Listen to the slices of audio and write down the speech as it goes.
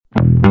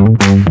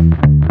Welcome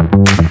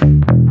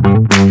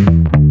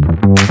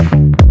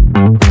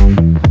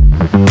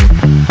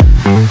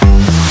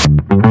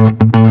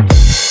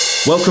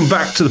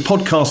back to the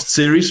podcast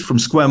series from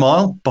Square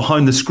Mile,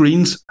 Behind the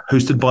Screens,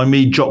 hosted by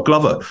me, Jock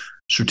Glover,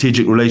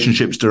 Strategic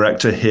Relationships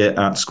Director here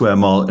at Square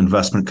Mile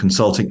Investment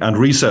Consulting and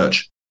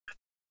Research.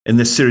 In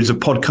this series of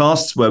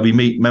podcasts, where we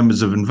meet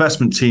members of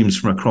investment teams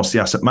from across the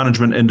asset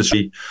management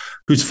industry,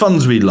 whose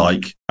funds we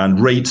like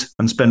and rate,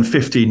 and spend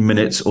 15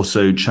 minutes or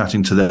so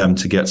chatting to them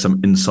to get some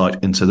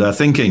insight into their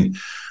thinking.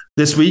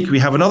 This week, we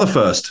have another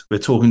first. We're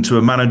talking to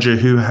a manager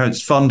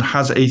whose fund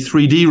has a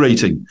 3D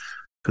rating.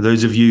 For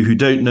those of you who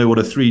don't know what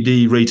a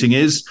 3D rating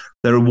is,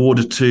 they're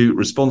awarded to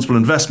responsible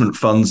investment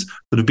funds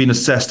that have been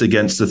assessed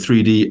against the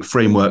 3D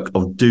framework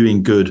of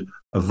doing good,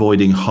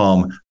 avoiding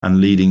harm, and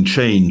leading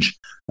change.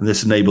 And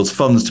this enables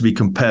funds to be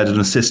compared in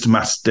a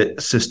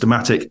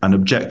systematic and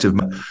objective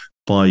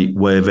by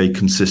way of a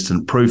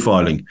consistent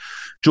profiling.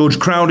 George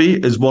Crowley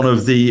is one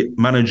of the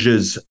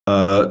managers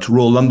to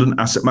Royal London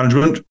Asset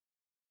Management,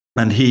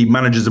 and he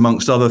manages,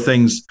 amongst other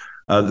things,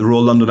 the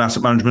Royal London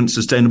Asset Management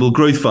Sustainable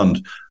Growth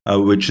Fund,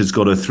 which has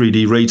got a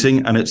 3D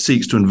rating, and it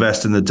seeks to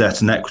invest in the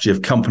debt and equity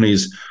of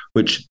companies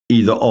which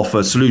either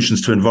offer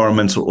solutions to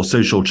environmental or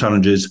social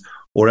challenges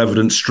or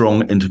evidence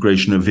strong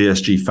integration of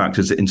ESG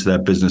factors into their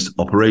business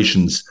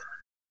operations.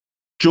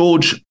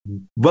 George,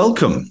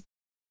 welcome.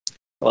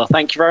 Well,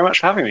 thank you very much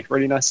for having me.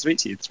 Really nice to speak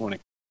to you this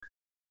morning.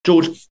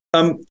 George,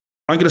 I'm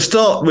going to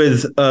start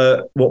with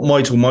what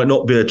might or might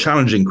not be a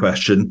challenging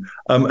question.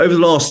 Over the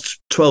last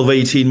 12,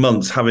 18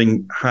 months,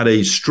 having had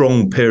a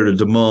strong period of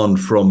demand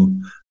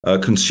from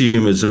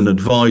consumers and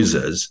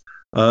advisors,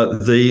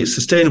 the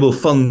sustainable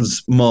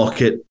funds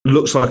market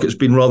looks like it's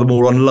been rather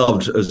more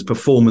unloved as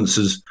performance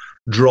has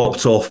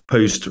dropped off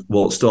post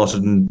what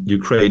started in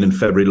Ukraine in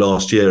February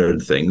last year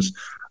and things.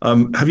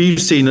 Have you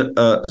seen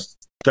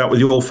that with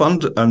your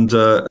fund, and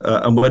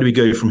where do we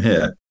go from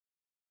here?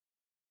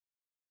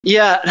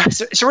 Yeah,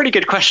 it's a really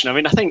good question. I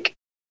mean, I think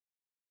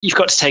you've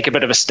got to take a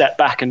bit of a step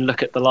back and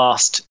look at the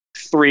last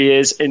 3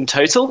 years in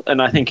total.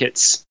 And I think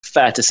it's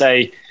fair to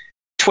say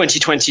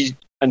 2020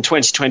 and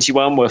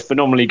 2021 were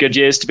phenomenally good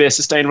years to be a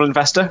sustainable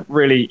investor.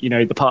 Really,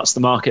 the parts of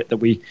the market that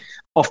we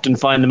often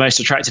find the most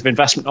attractive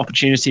investment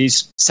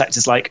opportunities,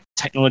 sectors like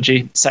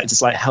technology,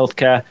 sectors like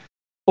healthcare,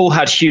 all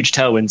had huge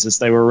tailwinds as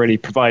they were really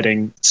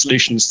providing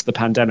solutions to the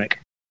pandemic.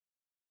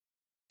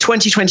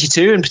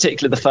 2022, in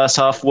particular, the first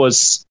half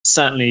was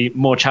certainly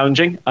more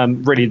challenging.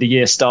 Really, the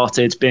year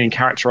started being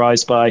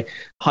characterized by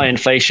high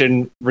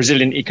inflation,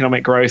 resilient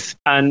economic growth,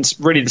 and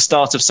really the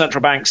start of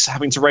central banks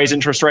having to raise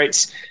interest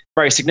rates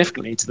very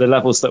significantly to the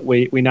levels that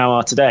we now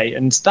are today.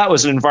 And that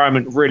was an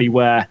environment really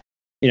where,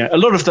 a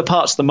lot of the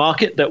parts of the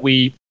market that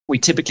we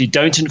typically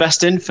don't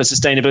invest in for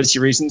sustainability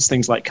reasons,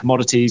 things like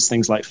commodities,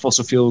 things like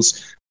fossil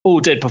fuels,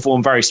 all did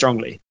perform very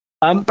strongly.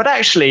 But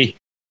actually,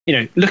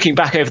 looking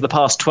back over the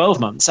past 12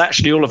 months,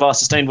 actually all of our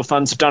sustainable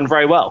funds have done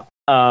very well.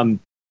 All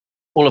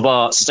of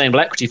our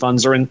sustainable equity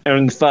funds are in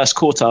the first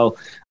quartile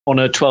on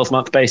a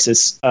 12-month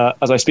basis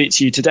as I speak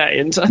to you today.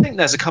 And I think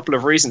there's a couple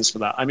of reasons for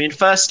that. I mean,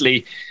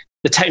 firstly,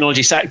 the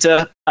technology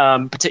sector,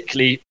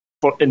 particularly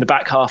in the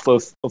back half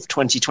of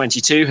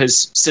 2022,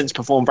 has since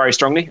performed very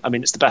strongly. I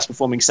mean, it's the best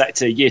performing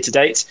sector year to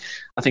date.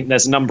 I think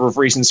there's a number of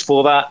reasons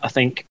for that. I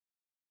think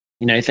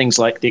things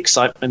like the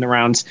excitement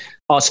around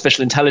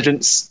artificial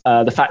intelligence,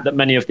 the fact that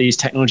many of these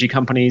technology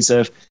companies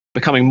are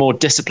becoming more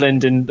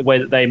disciplined in the way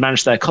that they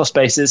manage their cost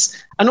bases.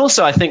 And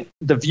also, I think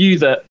the view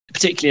that,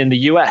 particularly in the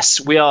US,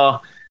 we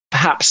are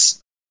perhaps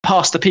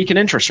past the peak in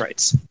interest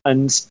rates.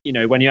 And,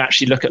 when you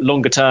actually look at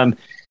longer term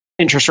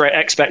interest rate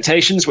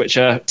expectations, which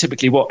are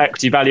typically what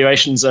equity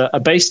valuations are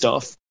based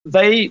off,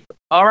 they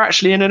are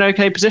actually in an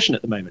okay position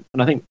at the moment.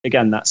 And I think,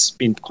 again, that's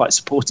been quite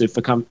supportive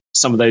for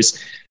some of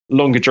those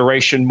longer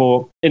duration,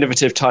 more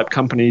innovative type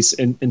companies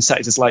in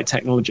sectors like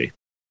technology.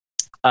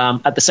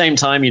 At the same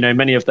time,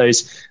 many of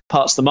those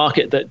parts of the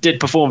market that did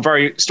perform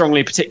very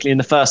strongly, particularly in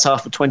the first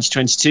half of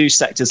 2022,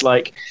 sectors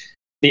like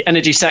the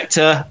energy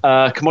sector,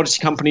 commodity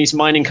companies,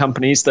 mining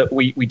companies that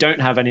we don't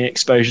have any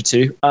exposure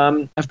to,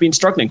 have been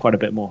struggling quite a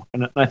bit more.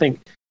 And I think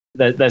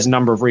there's a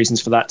number of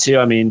reasons for that too.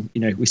 I mean,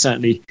 we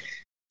certainly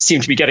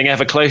seem to be getting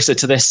ever closer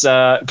to this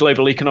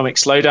global economic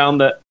slowdown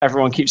that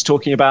everyone keeps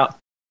talking about.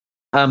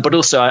 But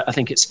also, I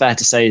think it's fair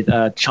to say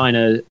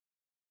China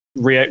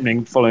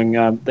reopening following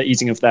the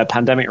easing of their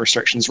pandemic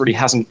restrictions really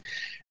hasn't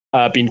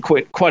been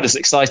quite as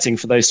exciting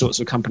for those sorts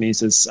of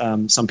companies as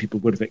some people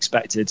would have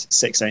expected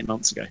 6-8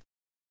 months ago.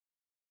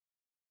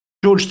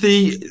 George,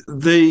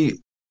 the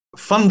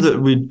fund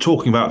that we're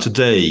talking about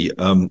today,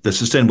 the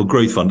Sustainable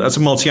Growth Fund, that's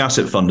a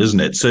multi-asset fund, isn't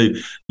it? So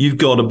you've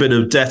got a bit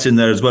of debt in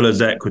there as well as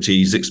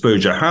equities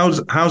exposure.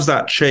 How's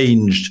that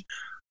changed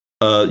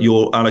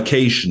your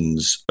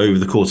allocations over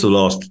the course of the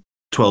last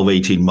 12,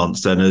 18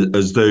 months then,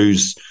 as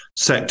those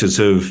sectors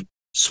have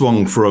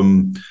swung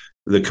from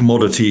the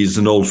commodities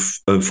and old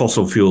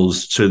fossil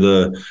fuels to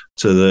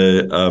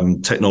the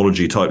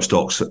technology type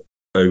stocks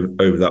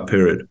over that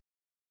period?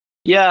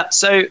 Yeah,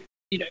 so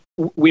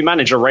we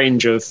manage a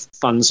range of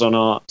funds on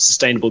our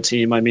sustainable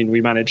team. I mean,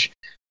 we manage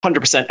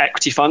 100%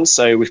 equity funds.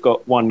 So we've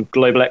got one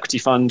global equity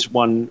fund,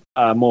 one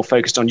more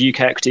focused on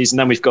UK equities, and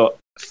then we've got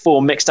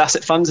 4 mixed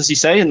asset funds, as you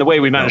say. And the way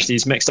we manage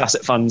these mixed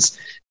asset funds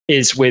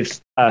is with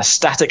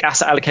static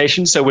asset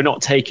allocation. So we're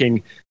not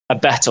taking a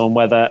bet on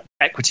whether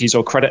equities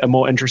or credit are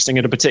more interesting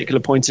at a particular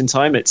point in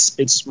time.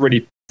 It's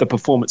really the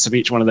performance of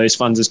each one of those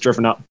funds is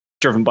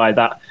driven by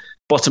that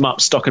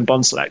bottom-up stock and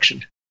bond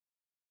selection.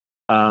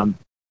 But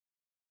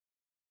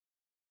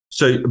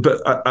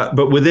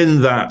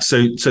within that,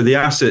 so the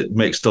asset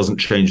mix doesn't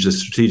change, the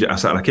strategic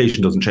asset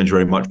allocation doesn't change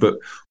very much. But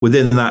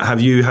within that, have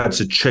you had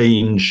to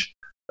change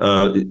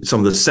some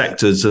of the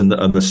sectors and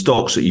the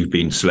stocks that you've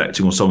been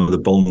selecting, or some of the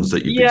bonds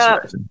that you've been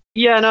selecting?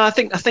 Yeah, no, I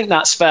think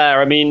that's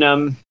fair. I mean,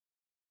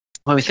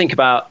 when we think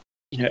about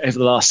over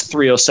the last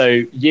 3 or so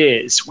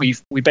years, we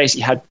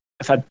basically have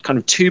had kind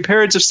of 2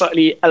 periods of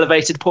slightly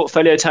elevated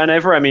portfolio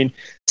turnover. I mean,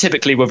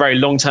 typically we're very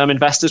long-term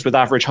investors with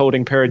average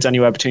holding periods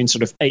anywhere between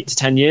sort of 8 to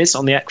 10 years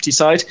on the equity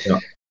side.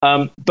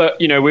 Yeah. But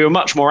we were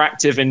much more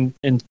active in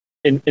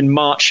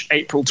March,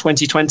 April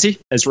 2020,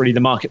 as really the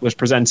market was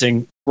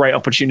presenting great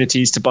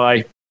opportunities to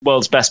buy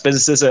world's best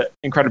businesses at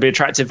incredibly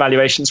attractive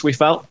valuations, we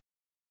felt.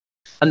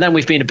 And then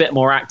we've been a bit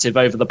more active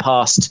over the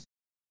past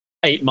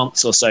 8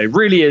 months or so,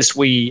 really, as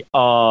we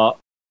are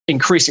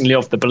increasingly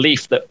of the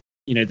belief that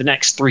the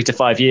next 3 to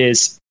 5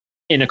 years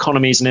in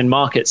economies and in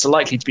markets are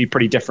likely to be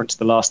pretty different to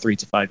the last 3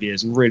 to 5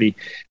 years, and really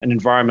an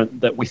environment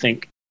that we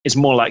think is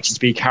more likely to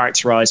be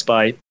characterized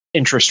by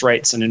interest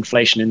rates and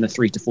inflation in the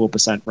 3 to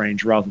 4%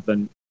 range rather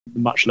than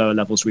much lower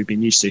levels we've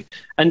been used to.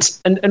 And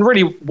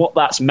really what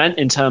that's meant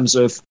in terms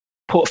of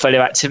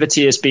portfolio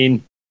activity has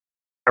been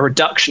a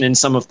reduction in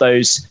some of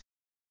those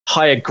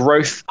higher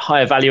growth,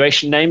 higher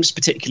valuation names,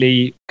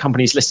 particularly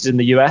companies listed in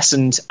the US,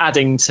 and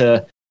adding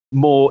to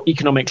more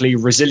economically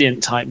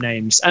resilient type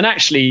names, and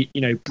actually,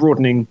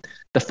 broadening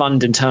the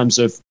fund in terms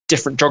of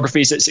different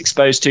geographies it's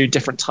exposed to,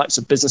 different types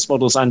of business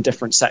models, and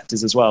different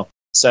sectors as well.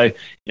 So,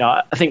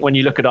 I think when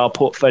you look at our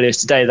portfolios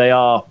today, they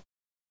are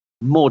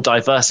more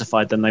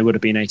diversified than they would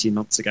have been 18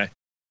 months ago.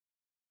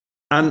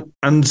 And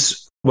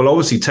well,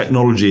 obviously,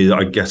 technology,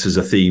 I guess, is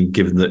a theme,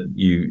 given that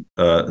you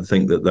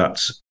think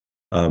that's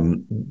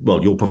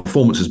your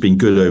performance has been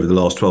good over the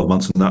last 12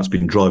 months, and that's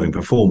been driving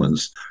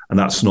performance. And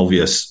that's an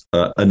obvious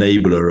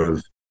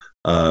enabler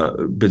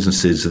of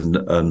businesses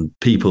and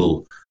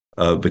people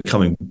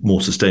becoming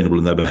more sustainable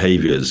in their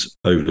behaviors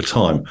over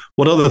time.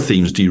 What other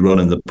themes do you run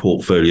in the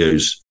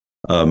portfolios,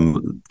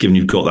 given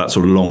you've got that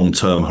sort of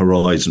long-term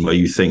horizon where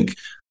you think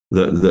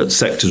that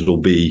sectors will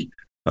be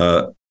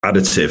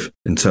additive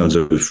in terms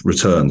of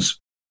returns?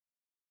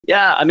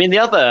 Yeah, I mean, the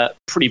other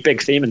pretty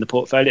big theme in the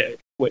portfolio,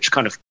 which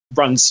kind of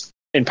runs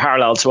in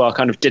parallel to our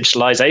kind of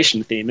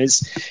digitalization theme,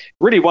 is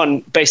really one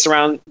based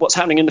around what's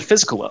happening in the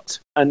physical world.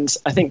 And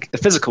I think the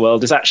physical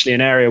world is actually an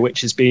area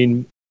which has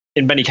been,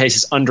 in many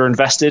cases,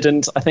 underinvested,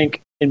 and I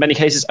think in many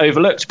cases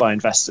overlooked by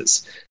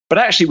investors. But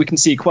actually, we can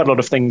see quite a lot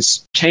of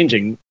things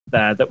changing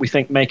there that we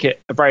think make it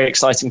a very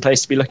exciting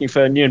place to be looking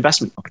for new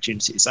investment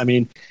opportunities. I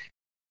mean,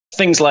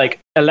 things like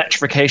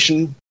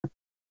electrification,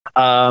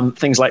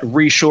 things like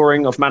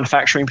reshoring of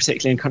manufacturing,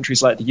 particularly in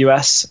countries like the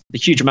US, the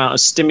huge amount of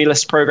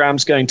stimulus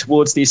programs going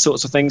towards these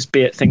sorts of things,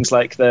 be it things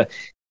like the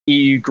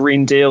EU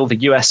Green Deal, the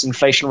US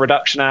Inflation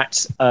Reduction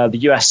Act, the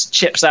US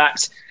CHIPS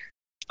Act.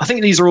 I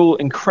think these are all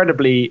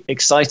incredibly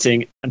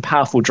exciting and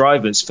powerful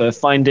drivers for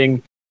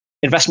finding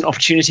investment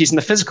opportunities in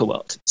the physical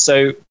world.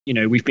 So,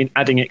 we've been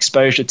adding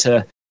exposure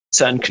to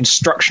certain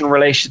construction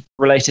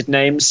related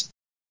names,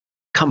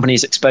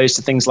 companies exposed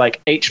to things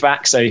like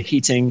HVAC, so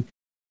heating,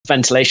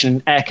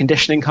 ventilation, air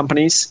conditioning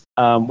companies,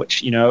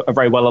 which are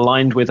very well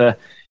aligned with a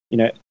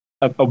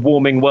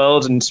warming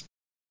world and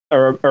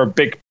are a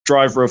big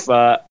driver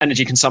of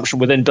energy consumption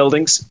within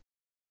buildings.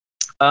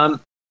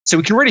 So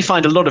we can really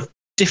find a lot of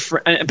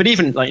different, but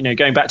even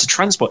going back to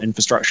transport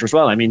infrastructure as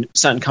well. I mean,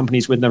 certain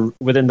companies within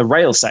the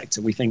rail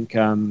sector we think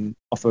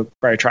offer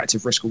very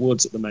attractive risk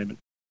rewards at the moment.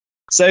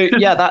 So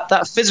yeah,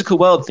 that physical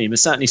world theme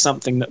is certainly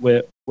something that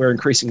we're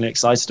increasingly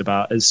excited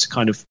about as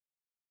kind of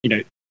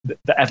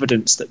the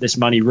evidence that this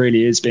money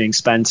really is being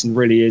spent and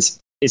really is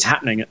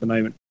happening at the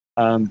moment.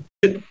 Can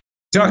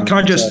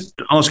I just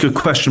ask a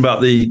question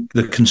about the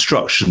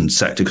construction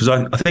sector? Because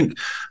I think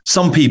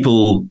some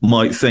people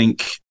might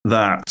think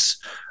that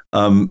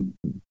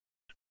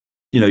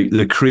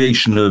the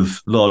creation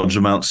of large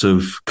amounts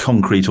of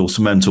concrete or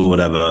cement or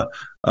whatever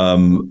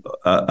and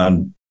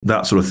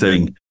that sort of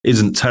thing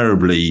isn't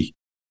terribly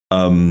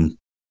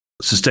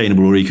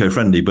sustainable or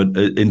eco-friendly. But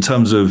in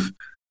terms of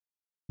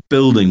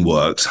building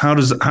works, how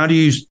do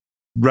you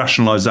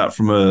rationalize that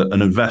from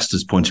an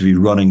investor's point of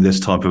view, running this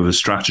type of a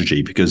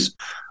strategy? Because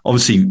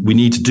obviously we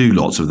need to do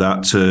lots of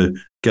that to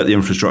get the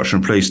infrastructure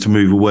in place to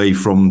move away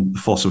from the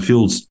fossil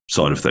fuels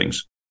side of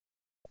things.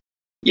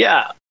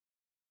 Yeah,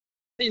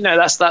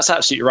 that's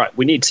absolutely right.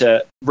 We need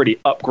to really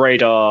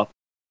upgrade our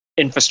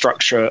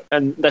infrastructure,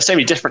 and there's so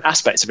many different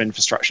aspects of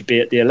infrastructure, be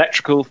it the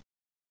electrical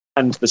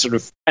and the sort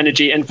of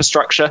energy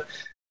infrastructure.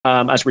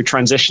 as we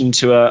transition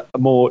to a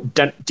more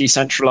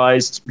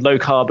decentralized, low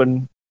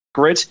carbon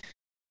grid.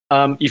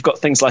 You've got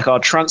things like our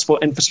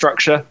transport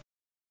infrastructure.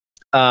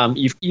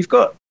 You've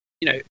got,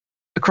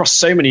 across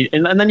so many,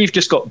 and then you've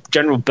just got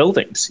general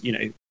buildings,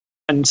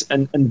 and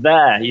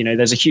there,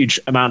 there's a huge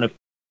amount of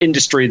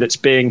industry that's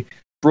being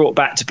brought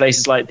back to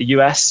places like the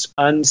US.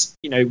 And,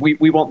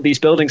 we want these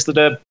buildings that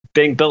are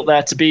being built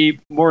there to be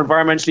more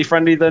environmentally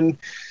friendly than,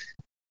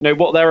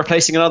 what they're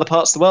replacing in other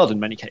parts of the world in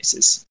many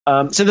cases.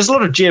 So there's a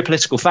lot of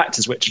geopolitical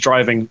factors which are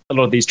driving a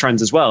lot of these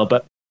trends as well.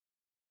 But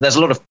there's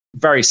a lot of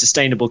very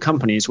sustainable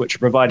companies which are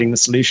providing the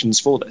solutions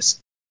for this,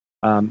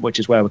 which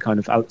is where we're kind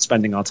of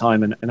spending our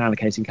time and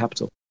allocating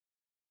capital.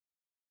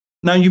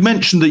 Now, you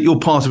mentioned that you're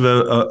part of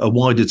a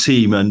wider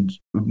team, and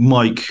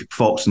Mike,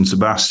 Fox and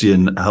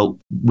Sebastian help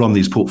run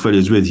these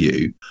portfolios with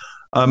you.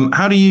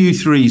 How do you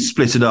three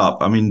split it up?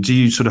 I mean, do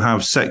you sort of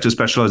have sector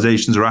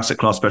specializations or asset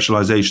class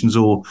specializations,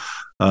 or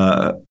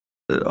are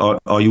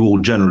you all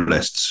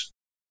generalists?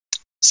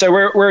 So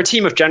we're a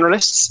team of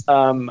generalists,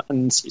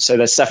 and so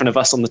there's 7 of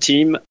us on the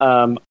team.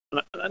 And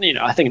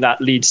I think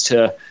that leads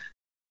to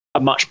a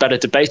much better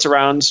debate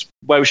around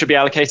where we should be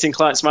allocating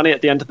clients' money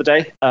at the end of the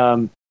day.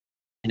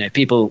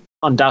 People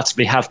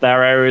undoubtedly have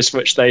their areas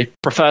which they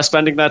prefer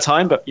spending their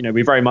time, but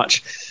we very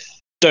much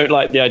don't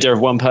like the idea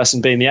of one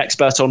person being the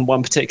expert on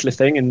one particular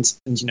thing. And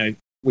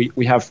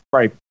we have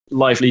very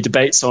lively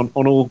debates on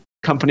all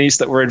companies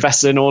that we're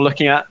invested in or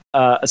looking at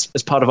as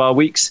part of our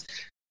weeks.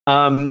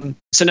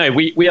 So no,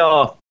 we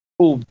are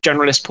all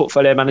generalist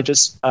portfolio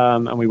managers,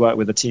 and we work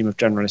with a team of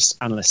generalist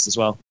analysts as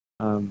well.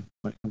 When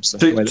it comes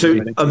to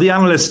so are the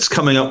analysts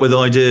coming up with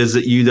ideas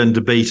that you then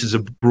debate as a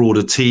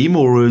broader team,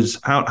 or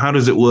how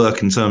does it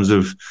work in terms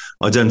of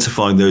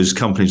identifying those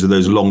companies or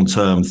those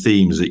long-term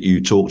themes that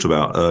you talked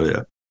about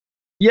earlier?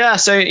 Yeah,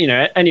 so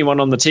anyone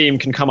on the team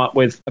can come up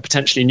with a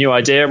potentially new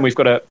idea, and we've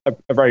got a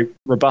very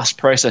robust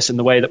process in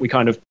the way that we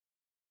kind of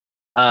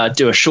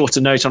do a shorter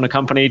note on a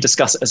company,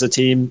 discuss it as a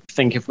team,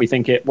 think if we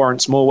think it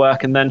warrants more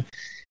work, and then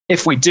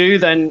if we do,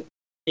 then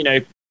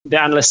the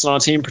analysts on our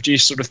team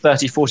produce sort of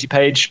 30,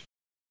 40-page,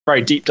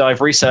 very deep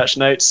dive research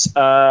notes,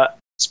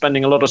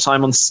 spending a lot of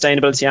time on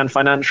sustainability and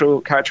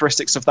financial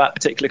characteristics of that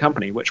particular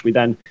company, which we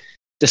then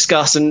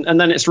discuss. And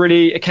then it's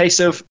really a case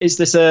of, is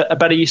this a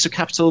better use of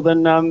capital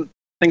than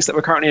things that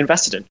we're currently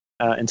invested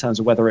in terms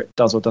of whether it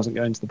does or doesn't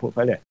go into the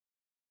portfolio?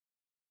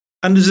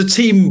 And as a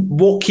team,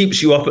 what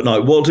keeps you up at night?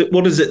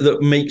 What is it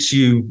that makes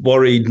you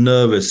worried,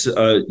 nervous?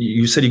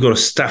 You said you've got a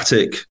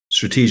static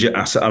strategic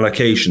asset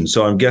allocation.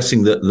 So I'm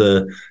guessing that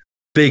the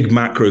big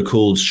macro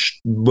calls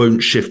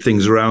won't shift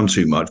things around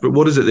too much. But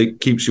what is it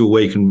that keeps you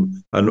awake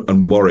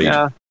and worried?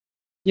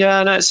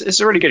 Yeah, no, it's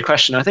a really good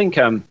question. I think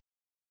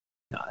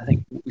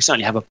we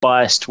certainly have a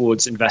bias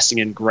towards investing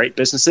in great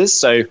businesses.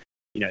 So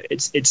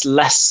it's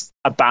less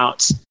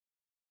about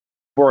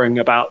worrying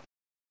about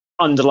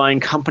underlying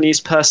companies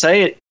per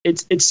se.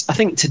 It's I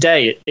think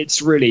today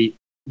it's really,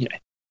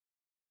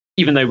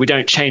 even though we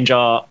don't change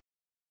our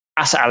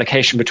asset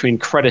allocation between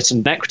credit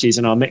and equities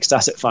in our mixed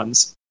asset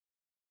funds,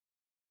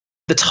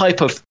 the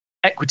type of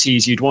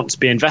equities you'd want to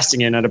be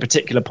investing in at a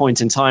particular point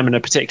in time and a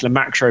particular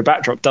macro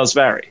backdrop does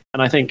vary.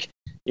 And I think,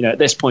 at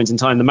this point in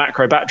time, the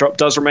macro backdrop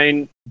does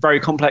remain very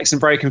complex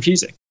and very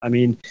confusing. I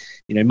mean,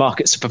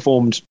 markets have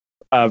performed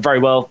very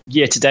well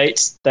year to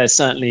date. There's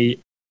certainly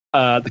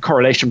the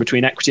correlation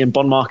between equity and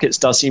bond markets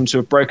does seem to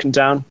have broken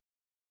down.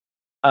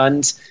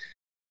 And,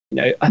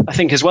 I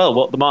think as well,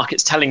 what the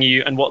market's telling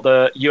you and what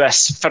the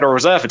US Federal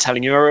Reserve are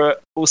telling you are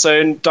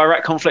also in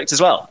direct conflict as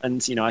well.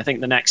 And, I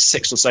think the next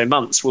 6 or so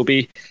months will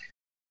be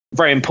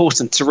very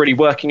important to really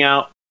working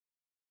out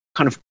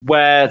kind of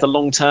where the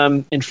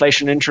long-term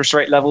inflation interest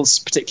rate levels,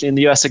 particularly in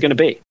the US, are going to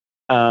be.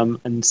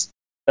 And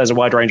there's a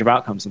wide range of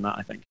outcomes in that,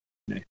 I think.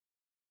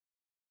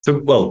 So,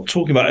 well,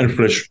 talking about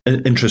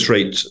interest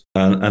rates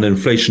and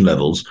inflation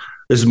levels,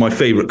 this is my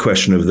favorite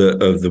question of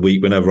the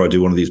week whenever I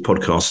do one of these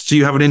podcasts. Do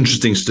you have an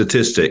interesting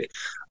statistic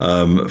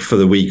for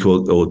the week or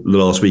the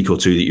last week or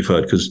two that you've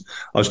heard? Because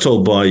I was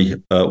told by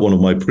one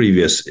of my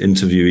previous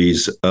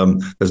interviewees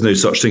there's no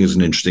such thing as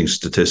an interesting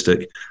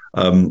statistic.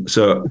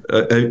 So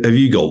have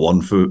you got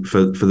one for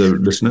the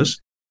listeners?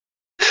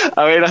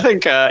 I mean, I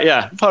think,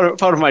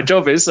 part of my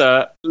job is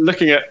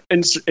looking at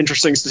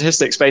interesting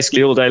statistics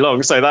basically all day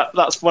long. So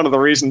that's one of the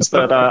reasons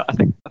that I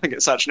think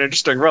it's such an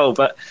interesting role.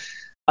 But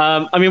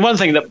I mean, one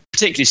thing that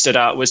particularly stood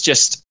out was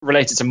just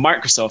related to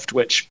Microsoft,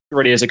 which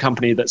really is a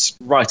company that's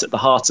right at the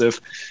heart of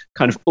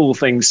kind of all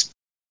things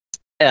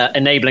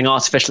enabling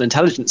artificial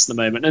intelligence at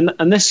the moment.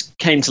 And this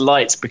came to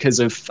light because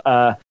of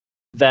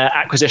their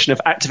acquisition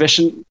of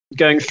Activision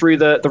going through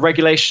the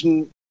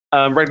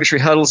regulatory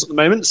hurdles at the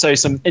moment. So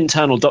some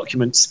internal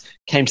documents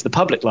came to the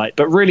public light,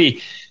 but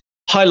really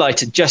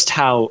highlighted just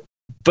how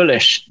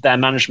bullish their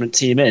management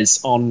team is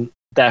on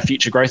their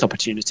future growth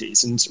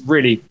opportunities. And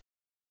really,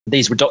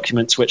 these were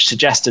documents which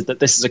suggested that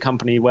this is a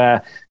company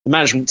where the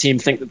management team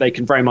think that they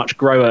can very much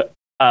grow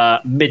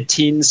at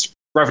mid-teens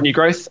revenue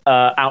growth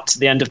out to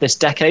the end of this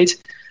decade.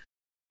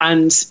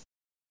 And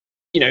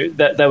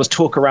there was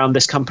talk around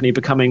this company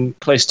becoming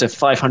close to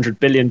 $500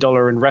 billion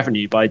in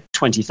revenue by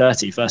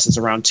 2030 versus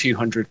around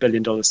 $200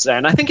 billion today.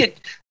 And I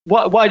think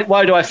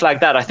why do I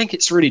flag that? I think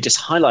it's really just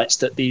highlights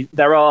that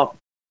there are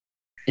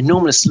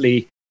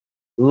enormously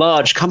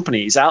large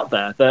companies out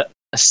there that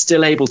are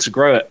still able to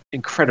grow at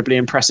incredibly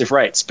impressive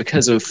rates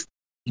because of,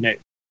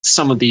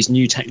 some of these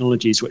new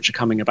technologies which are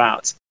coming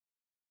about.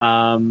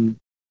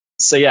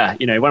 So yeah,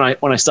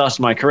 when I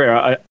started my career,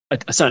 I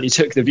certainly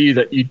took the view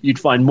that you'd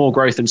find more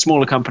growth in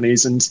smaller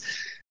companies and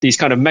these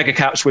kind of mega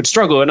caps would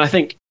struggle. And I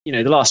think,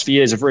 the last few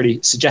years have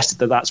really suggested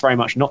that that's very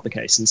much not the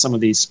case. And some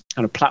of these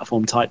kind of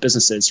platform type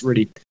businesses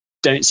really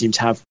don't seem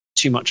to have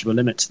too much of a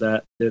limit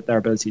to their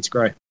ability to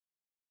grow.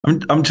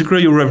 To grow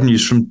your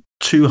revenues from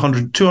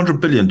 200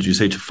 billion, did you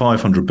say, to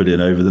 500 billion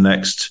over the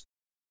next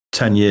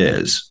 10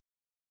 years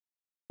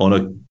on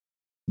a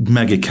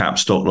mega cap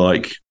stock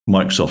like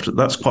Microsoft,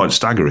 that's quite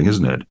staggering,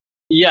 isn't it?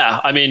 Yeah,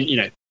 I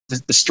mean,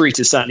 the street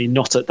is certainly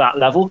not at that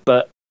level,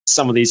 but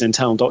some of these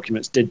internal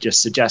documents did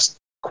just suggest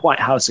quite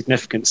how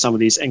significant some of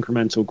these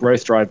incremental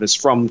growth drivers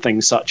from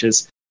things such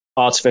as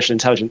artificial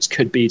intelligence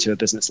could be to a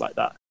business like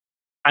that.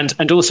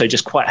 And also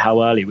just quite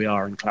how early we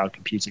are in cloud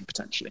computing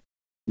potentially,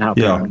 and how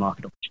big of a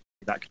market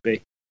opportunity that could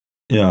be.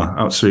 Yeah,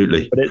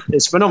 absolutely. But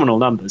it's phenomenal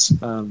numbers,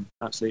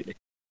 absolutely.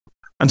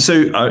 And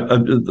so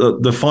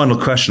the final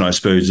question, I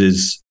suppose,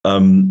 is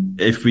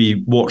if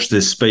we watch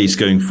this space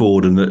going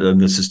forward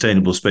and the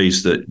sustainable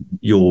space that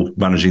you're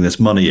managing this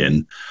money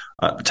in,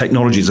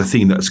 technology is a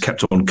theme that's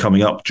kept on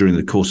coming up during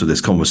the course of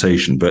this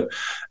conversation. But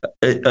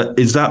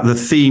is that the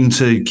theme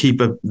to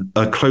keep a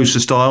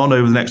closest eye on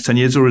over the next 10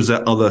 years, or is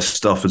there other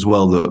stuff as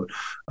well that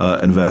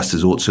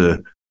investors ought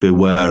to be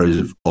aware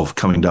of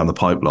coming down the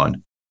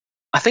pipeline?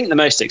 I think the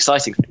most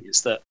exciting thing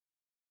is that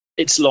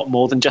it's a lot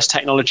more than just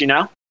technology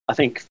now. I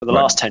think for the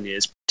last 10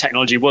 years,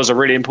 technology was a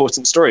really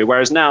important story,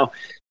 whereas now,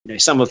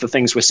 some of the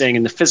things we're seeing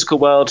in the physical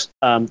world,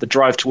 the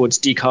drive towards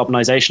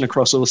decarbonisation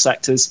across all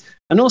sectors,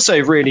 and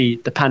also really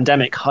the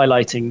pandemic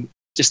highlighting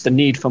just the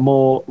need for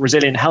more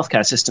resilient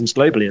healthcare systems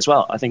globally as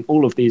well. I think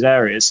all of these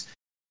areas,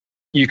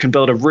 you can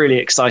build a really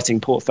exciting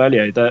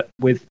portfolio that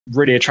with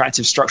really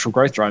attractive structural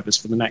growth drivers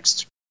for the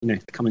next, the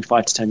coming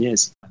 5 to 10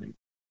 years, I think.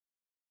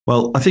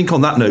 Well, I think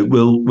on that note,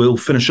 we'll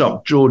finish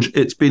up. George,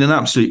 it's been an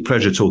absolute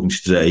pleasure talking to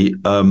you today.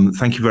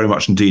 Thank you very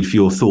much indeed for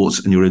your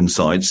thoughts and your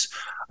insights.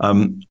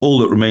 All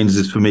that remains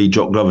is for me,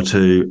 Jock Glover,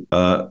 to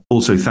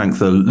also thank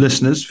the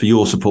listeners for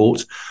your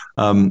support.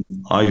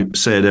 I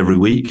say it every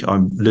week. I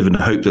live in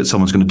hope that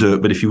someone's going to do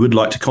it. But if you would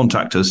like to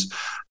contact us,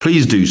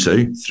 please do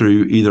so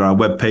through either our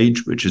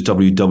webpage, which is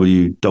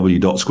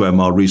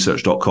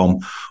www.squaremileresearch.com,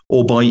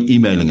 or by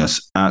emailing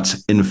us at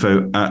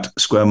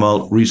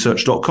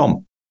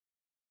info@squaremileresearch.com.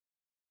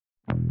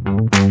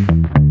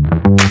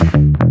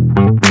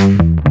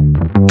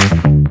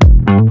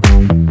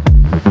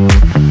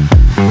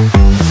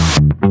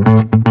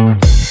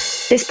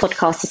 This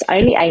podcast is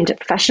only aimed at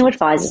professional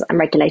advisors and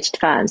regulated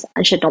firms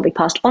and should not be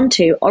passed on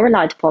to or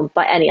relied upon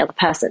by any other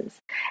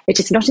persons. It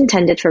is not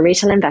intended for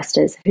retail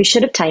investors who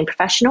should obtain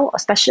professional or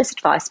specialist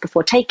advice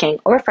before taking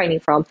or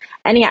refraining from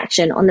any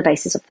action on the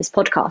basis of this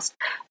podcast.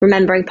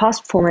 Remembering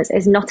past performance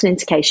is not an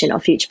indication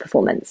of future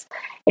performance.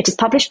 It is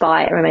published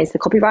by and remains the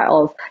copyright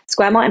of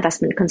Square Mile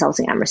Investment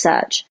Consulting and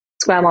Research.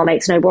 Square Mile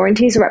makes no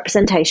warranties or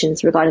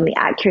representations regarding the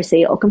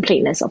accuracy or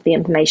completeness of the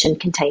information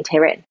contained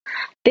herein.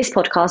 This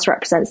podcast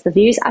represents the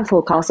views and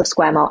forecasts of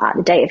Square Mile at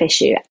the date of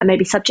issue and may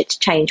be subject to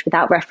change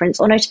without reference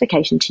or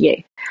notification to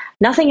you.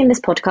 Nothing in this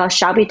podcast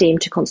shall be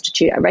deemed to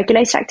constitute a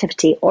regulated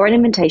activity or an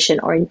invitation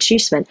or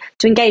inducement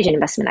to engage in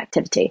investment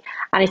activity,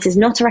 and it is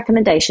not a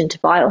recommendation to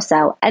buy or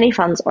sell any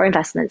funds or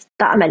investments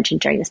that are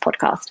mentioned during this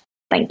podcast.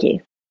 Thank you.